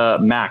it over to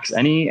Max.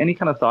 Any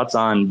kind of thoughts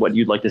on what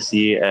you'd like to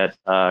see at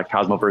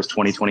Cosmoverse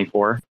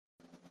 2024?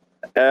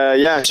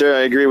 Yeah, sure.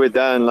 I agree with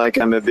Dan. Like,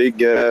 I'm a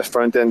big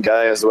front end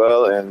guy as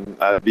well, and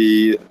I'd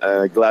be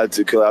glad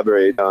to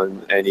collaborate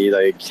on any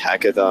like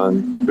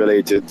hackathon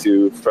related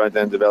to front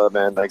end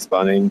development, like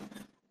spawning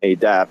a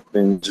dApp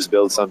and just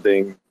build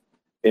something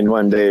in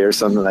one day or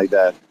something like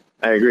that.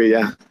 I agree.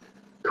 Yeah.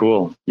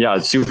 Cool. Yeah,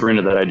 super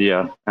into that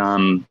idea.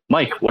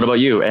 Mike, what about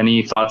you?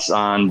 Any thoughts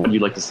on what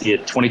you'd like to see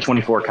at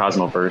 2024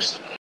 Cosmoverse?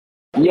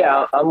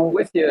 Yeah, I'm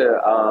with you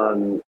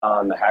on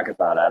the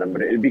hackathon, Adam,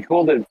 but it'd be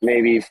cool to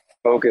maybe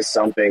focus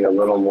something a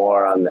little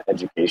more on the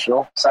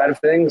educational side of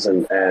things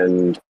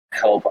and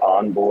help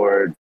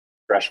onboard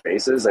fresh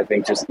faces. I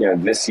think just,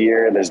 this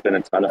year there's been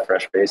a ton of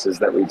fresh faces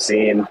that we've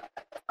seen.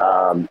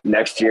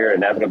 Next year,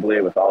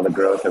 inevitably, with all the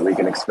growth that we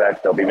can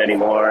expect, there'll be many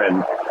more.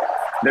 And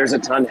there's a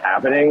ton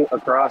happening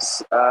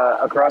across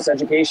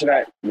education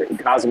at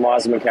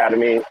Cosmoverse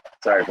Academy.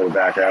 Sorry for the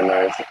background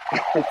noise.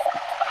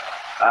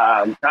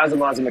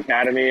 Cosmoverse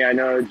Academy, I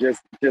know,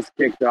 just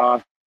kicked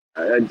off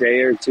a day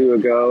or two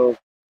ago,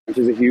 which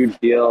is a huge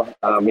deal.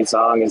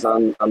 Misong is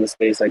on the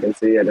space. I can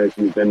see. I know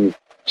she's been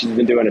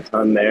doing a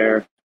ton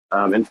there.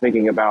 And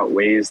thinking about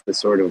ways to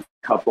sort of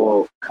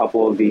couple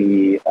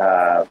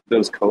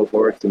those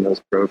cohorts and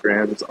those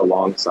programs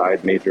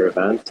alongside major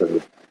events,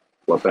 and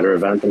what better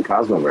event than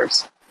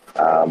Cosmoverse?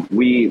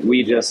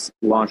 We just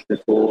launched a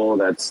tool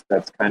that's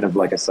kind of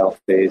like a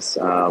self-paced,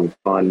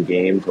 fun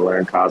game to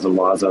learn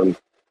Cosmosm.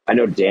 I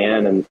know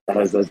Dan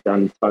has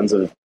done tons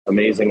of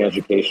amazing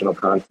educational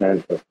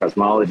content with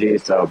cosmology,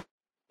 so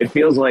it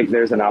feels like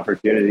there's an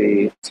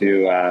opportunity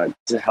to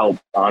help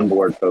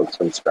onboard folks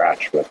from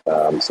scratch with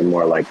some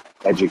more like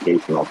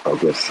educational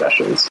focused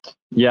sessions.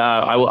 Yeah,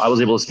 I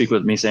was able to speak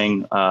with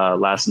Misang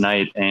last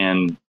night,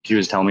 and she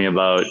was telling me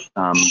about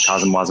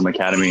Cosmoverse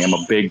Academy. I'm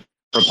a big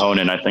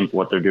proponent. I think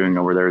what they're doing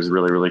over there is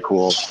really, really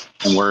cool.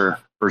 And we're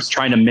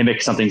trying to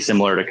mimic something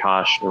similar to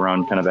Kosh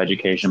around kind of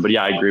education. But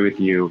yeah, I agree with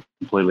you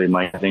completely,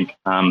 Mike. I think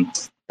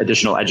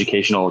additional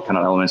educational kind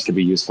of elements could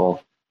be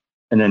useful.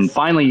 And then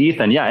finally,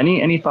 Ethan, yeah,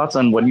 any thoughts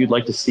on what you'd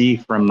like to see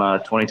from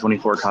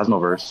 2024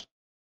 Cosmoverse?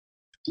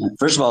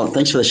 First of all,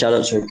 thanks for the shout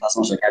out to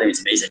Cosmoverse Academy.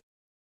 It's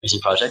amazing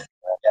project.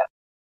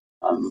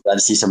 I'm glad to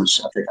see so much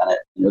uptake on it.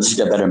 It'll just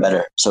get better and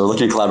better. So we're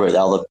looking to collaborate with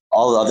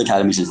all the other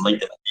academies and link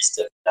them at least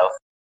to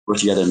work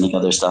together and make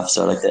other stuff.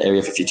 So like the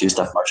Area 52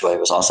 stuff, March Away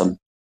was awesome.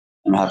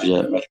 I'm happy to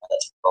recommend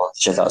that to people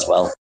to check out as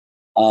well.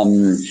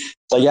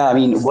 So yeah, I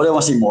mean, what I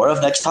want to see more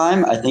of next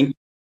time, I think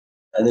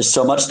there's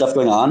so much stuff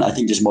going on. I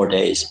think there's more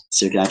days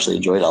so you can actually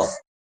enjoy it all.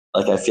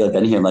 Like I feel like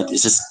being here, I'm like,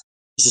 it's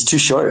just too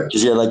short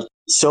because you're like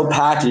so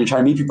packed and you're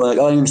trying to meet people like,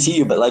 oh, I didn't even see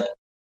you. But like,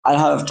 I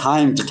don't have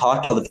time to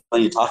talk to all the people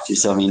you talk to.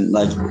 So I mean,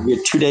 like we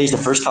had 2 days the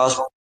first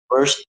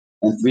Cosmoverse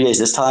and 3 days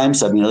this time.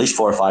 So I mean, at least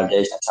 4 or 5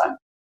 days next time.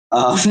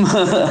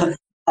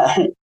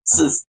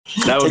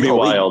 That would be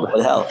wild. What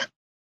the hell?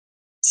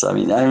 So I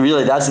mean,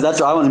 really, that's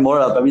what I want more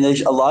of. I mean,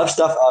 there's a lot of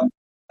stuff.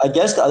 I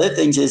guess the other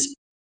things is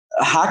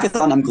a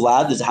hackathon. I'm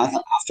glad there's a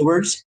hackathon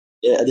afterwards.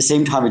 At the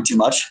same time, it's too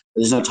much.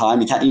 There's no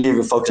time. You can't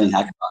even focus on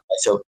hackathon. Right?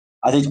 So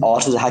I think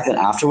also the hackathon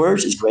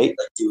afterwards is great.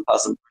 Like do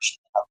custom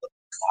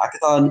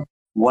hackathon,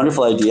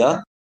 wonderful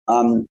idea.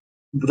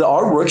 There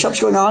are workshops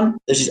going on.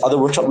 There's these other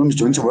workshop rooms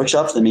doing some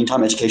workshops. In the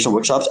meantime, educational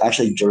workshops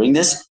actually during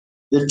this.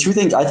 The two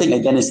things I think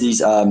again is these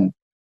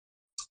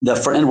the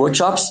front end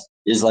workshops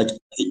is like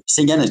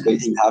again is a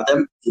great thing to have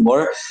them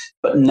more,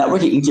 but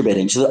networking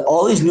incubating. So there are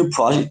all these new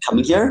projects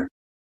coming here.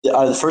 They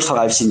are the first time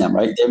I've seen them,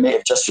 right? They may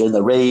have just done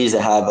the raise,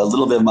 they have a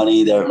little bit of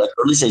money, they're like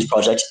early stage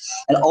projects.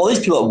 And all these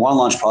people that want to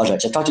launch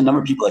projects. I've talked to a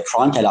number of people like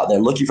Croncat out there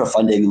looking for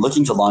funding,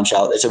 looking to launch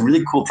out. It's a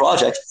really cool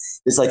project.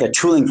 It's like a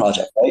tooling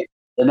project, right?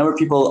 The number of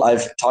people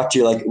I've talked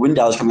to, like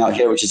Window is coming out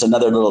here, which is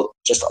another little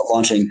just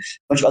launching. A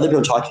bunch of other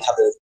people talking have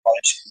their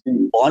projects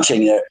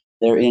launching.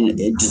 They're in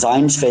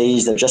design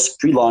phase, they're just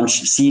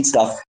pre-launch seed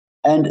stuff.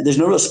 And there's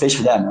no real space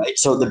for them, right?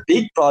 So the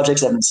big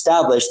projects that have been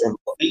established and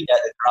they've been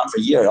around for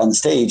a year on the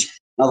stage.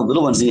 Now the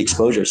little ones need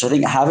exposure. So I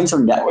think having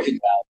some networking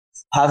around,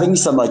 having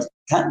some like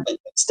kind of like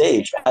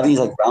stage, having these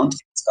like round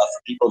stuff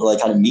for people to like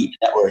kind of meet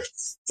the network,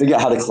 figure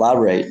out how to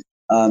collaborate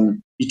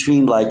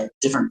between like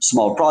different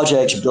small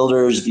projects,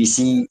 builders,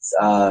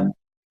 VCs,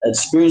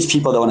 experienced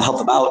people that want to help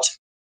them out.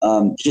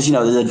 Because you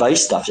know the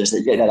advice stuff, just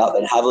get that out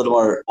there and have a little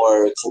more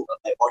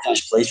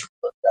organized place for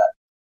people like that.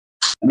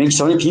 I mean,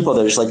 so many people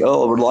they're just like,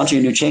 oh, we're launching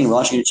a new chain,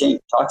 talk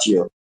to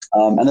you,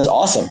 and that's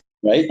awesome,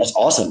 right? That's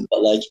awesome,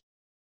 but like.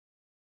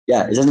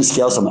 Yeah, it doesn't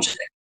scale so much.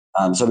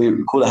 So it'd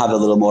be cool to have it a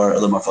little more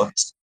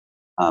focused.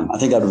 I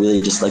think I'd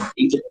really just like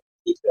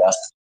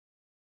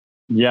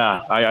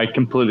Yeah, I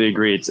completely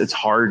agree. It's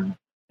hard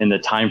in the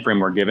time frame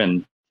we're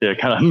given to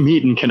kind of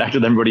meet and connect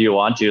with everybody you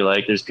want to.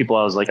 Like, there's people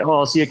I was like, oh,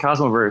 I'll see a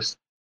Cosmoverse,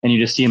 and you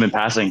just see them in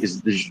passing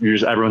because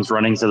everyone's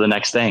running to the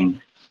next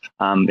thing.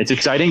 It's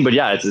exciting, but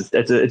yeah,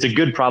 it's a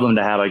good problem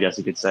to have, I guess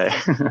you could say.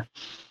 Cool.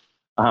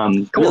 I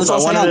mean, let's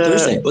all hang out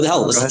Thursday. What the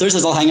hell?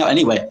 Thursdays all hang out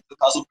anyway.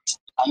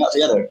 Hang out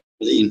together.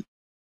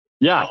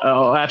 Yeah,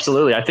 oh,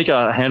 absolutely. I think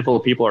a handful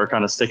of people are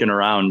kind of sticking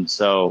around.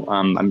 So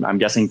I'm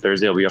guessing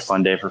Thursday will be a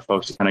fun day for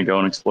folks to kind of go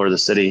and explore the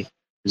city.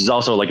 There's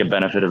also like a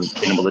benefit of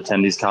being able to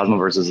attend these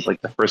Cosmoverses.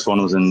 Like the first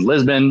one was in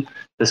Lisbon.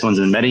 This one's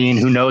in Medellin.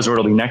 Who knows where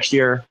it'll be next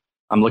year?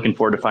 I'm looking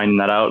forward to finding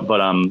that out, but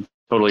I'm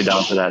totally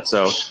down for that.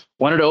 So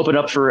wanted to open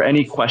up for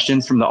any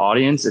questions from the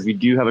audience. If you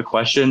do have a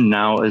question,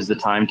 now is the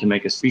time to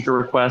make a speaker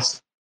request.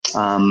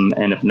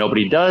 And if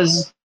nobody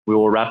does, we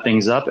will wrap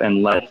things up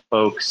and let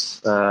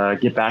folks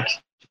get back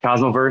to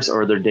Cosmoverse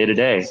or their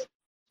day-to-day.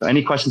 So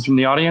any questions from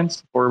the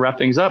audience before we wrap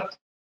things up?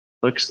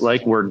 Looks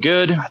like we're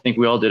good. I think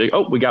we all did it.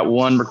 Oh, we got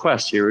one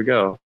request. Here we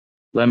go.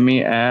 Let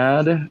me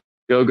add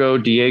Gogo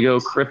Diego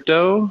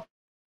Crypto.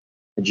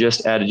 I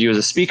just added you as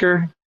a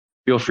speaker.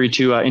 Feel free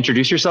to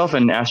introduce yourself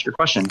and ask your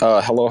question.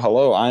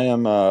 Hello. I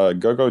am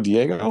Gogo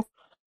Diego,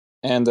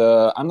 and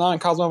I'm not in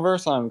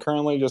Cosmoverse. I'm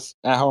currently just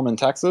at home in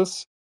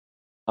Texas.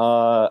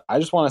 I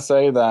just want to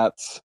say that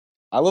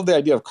I love the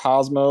idea of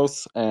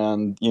Cosmos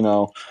and,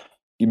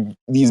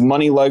 these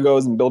money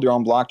Legos and build your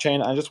own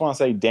blockchain. I just want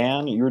to say,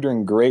 Dan, you're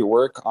doing great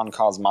work on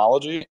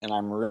cosmology, and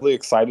I'm really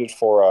excited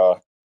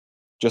for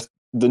just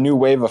the new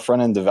wave of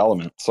front-end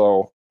development.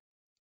 So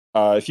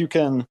if you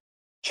can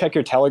check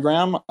your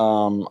Telegram,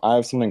 I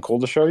have something cool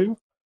to show you.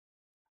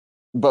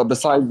 But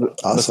besides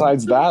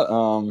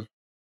that,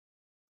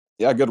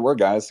 yeah, good work,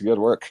 guys. Good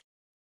work.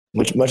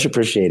 Much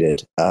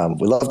appreciated.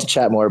 We'd love to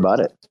chat more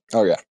about it.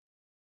 Oh yeah.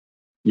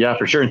 Yeah,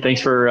 for sure. And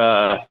thanks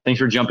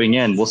for jumping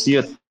in. We'll see you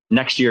at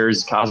next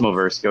year's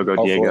Cosmoverse. Go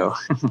Diego.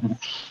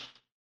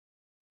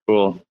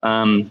 Cool.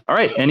 All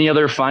right. Any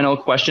other final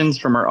questions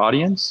from our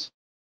audience?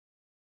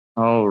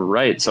 All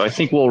right. So I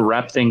think we'll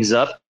wrap things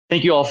up.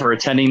 Thank you all for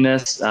attending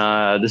this.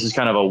 This is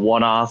kind of a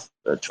one-off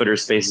Twitter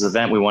Spaces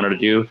event we wanted to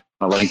do,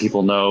 letting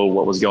people know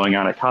what was going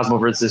on at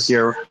Cosmoverse this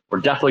year. We're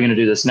definitely going to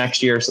do this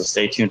next year, so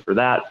stay tuned for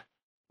that.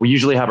 We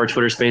usually have our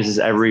Twitter Spaces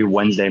every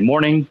Wednesday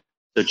morning,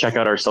 so check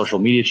out our social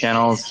media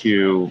channels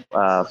to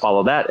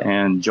follow that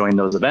and join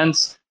those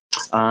events.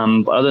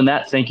 But other than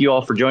that, thank you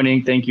all for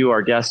joining. Thank you,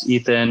 our guests,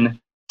 Ethan,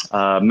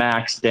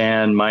 Max,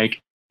 Dan,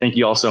 Mike. Thank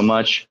you all so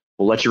much.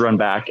 We'll let you run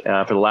back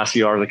for the last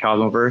few hours of the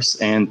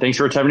Cosmoverse. And thanks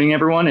for attending,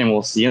 everyone, and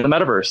we'll see you in the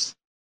metaverse.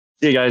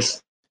 See you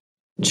guys.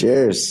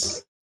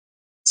 Cheers.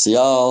 See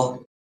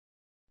y'all.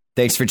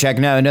 Thanks for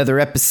checking out another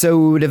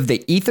episode of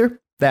The Ether.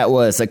 That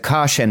was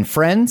Akash and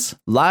Friends,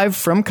 live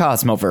from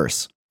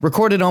Cosmoverse,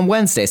 recorded on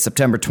Wednesday,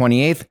 September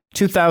 28th,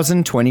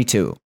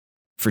 2022.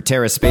 For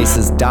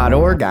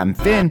TerraSpaces.org, I'm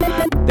Finn.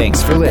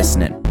 Thanks for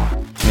listening.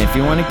 And if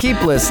you want to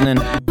keep listening,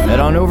 head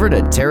on over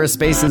to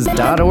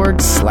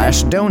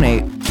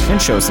terraspaces.org/donate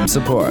and show some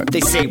support.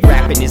 They say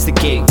rapping is the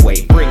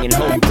gateway, bringing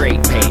home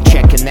great pay.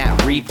 Checking that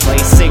replay,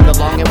 sing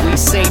along and we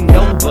say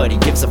nobody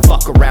gives a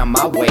fuck around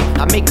my way.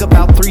 I make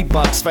about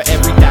 $3 for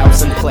every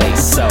 1,000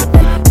 plays, so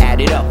add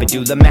it up and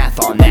do the math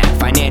on that.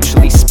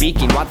 Financially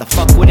speaking, why the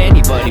fuck would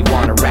anybody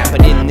wanna rap?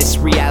 But in this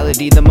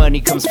reality, the money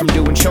comes from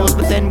doing shows.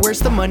 But then where's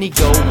the money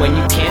go when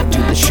you can't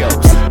do the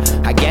shows?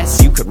 I guess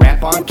you could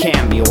rap on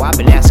Cameo. I've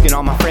been asking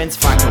all my friends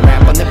if I can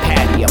rap on the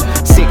patio.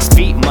 6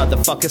 feet,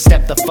 motherfucker,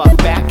 step the fuck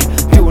back.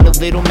 Doing a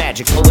little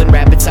magic, pulling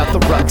rabbits out the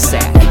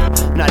rucksack.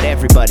 Not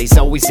everybody's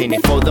always in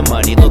it for the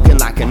money. Looking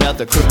like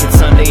another crooked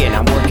Sunday and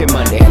I'm working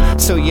Monday.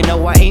 So you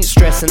know I ain't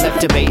stressing,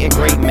 left debating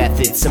great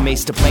methods.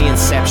 Amazed to play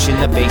Inception,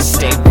 the bass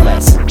stay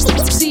blessed.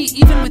 See,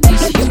 even with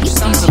these huge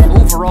sums of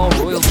overall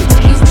royalties,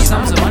 huge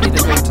sums of money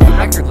that go to the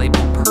record label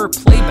per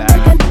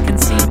playback can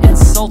seem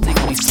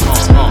insultingly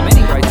small.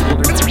 Many rights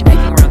holders are making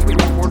around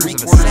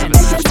 3/4 of a cent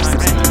each time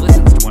someone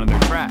listens to one of their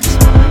tracks,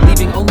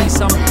 leaving only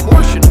some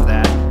portion of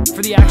that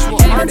for the actual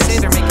artist.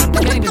 Can't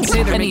even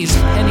say they're making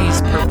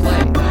pennies per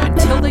play.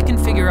 Until they can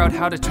figure out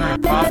how to turn a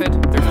profit,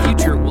 their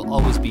future will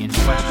always be in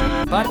question.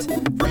 But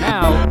for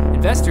now,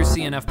 investors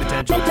see enough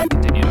potential to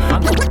continue to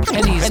fund them.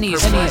 Pennies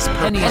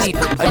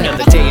per play.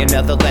 Another day,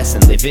 another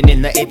lesson. Living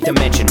in the 8th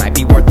dimension might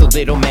be worth a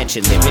little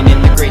mention. Living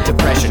in the Great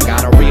Depression,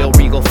 got a real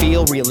regal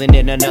feel. Reeling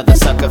in another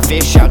sucker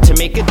fish out to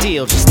make a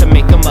deal, just to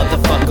make a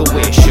motherfucker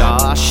wish.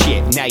 Aw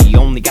shit, now you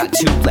only got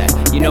 2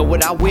 left. You know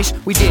what I wish?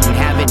 We didn't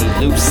have any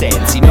loose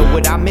ends. You know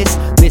what I miss?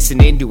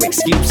 Listening to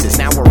excuses.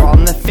 Now we're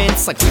on the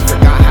fence like we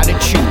forgot how to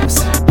choose.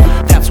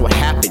 That's what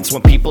happens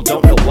when people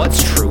don't know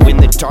what's true. In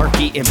the dark,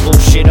 eating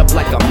bullshit up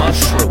like a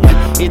mushroom.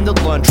 In the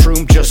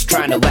lunchroom, just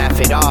trying to laugh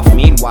it off.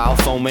 Meanwhile,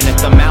 foaming at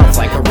the mouth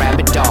like a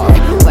rabid dog.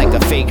 Like a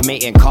fake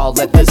mating call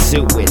at the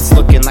zoo. It's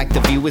looking like the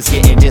view is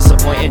getting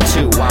disappointed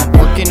too. I'm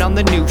working on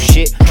the new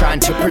shit, trying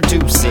to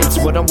produce it. It's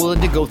what I'm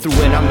willing to go through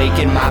when I'm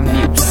making my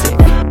music.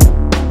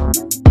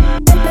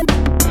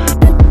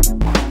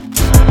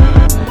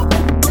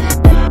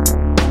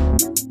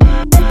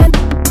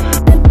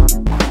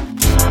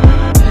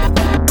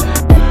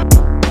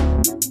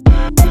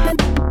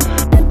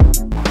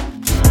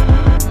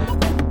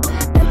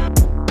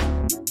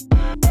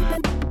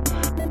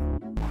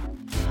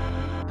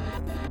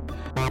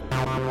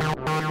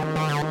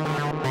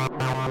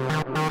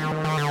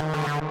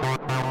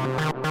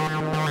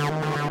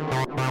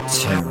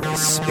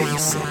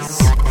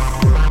 TerraSpaces.